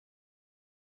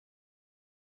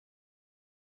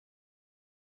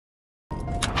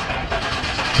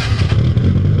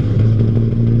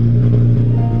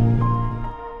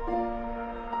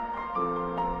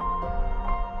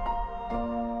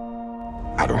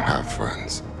don't have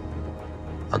friends.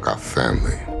 I got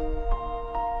family.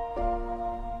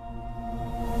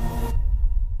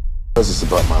 Because it's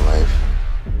about my life,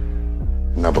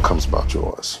 it now becomes about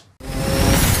yours.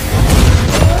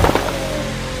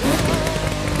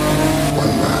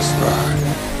 One last ride.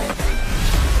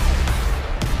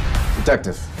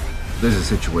 Detective, there's a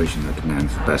situation that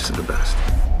demands the best of the best.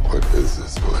 What is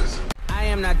this place? I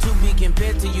am not too big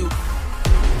compared to you.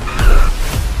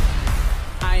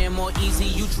 I am more easy,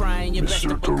 you trying your best.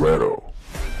 Mr. Toretto,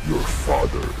 your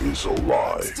father is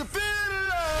alive.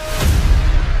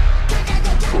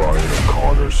 Brian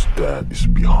O'Connor's dad is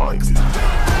behind it.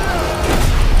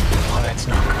 Oh, that's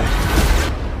not good.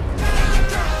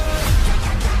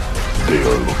 They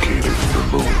are located in the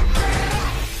moon.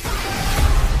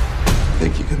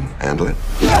 Think you can handle it?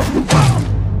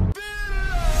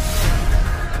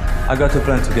 I got a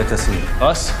plan to get us in.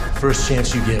 Us? First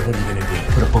chance you get, what are you gonna do?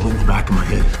 Put a bullet in the back of my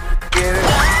head. Get it!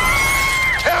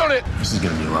 Count it! This is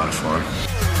gonna be a lot of fun.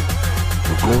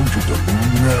 We're going to the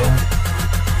moon now.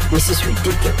 This is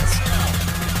ridiculous.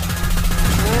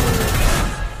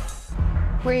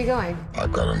 Where are you going? I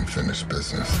got unfinished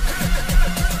business.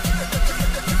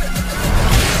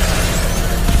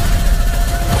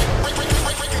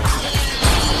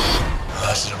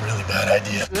 This is a really bad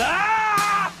idea. Ah!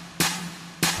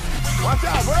 Watch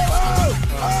out, bro!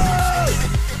 Oh!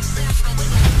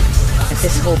 If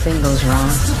this whole thing goes wrong,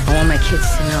 I want my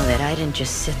kids to know that I didn't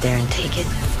just sit there and take it.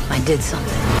 I did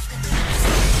something.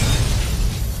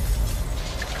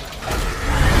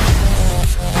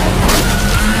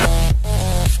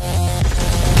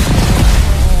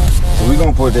 So we're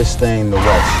gonna put this thing to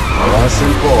rest. Once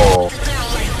and for all.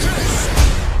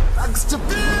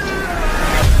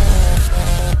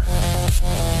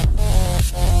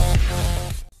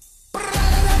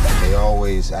 They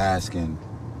always asking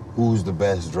who's the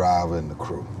best driver in the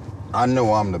crew. I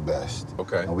know I'm the best.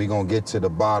 Okay. And we're gonna get to the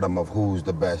bottom of who's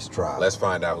the best driver. Let's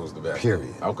find out who's the best.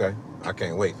 Period. Okay. I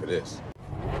can't wait for this.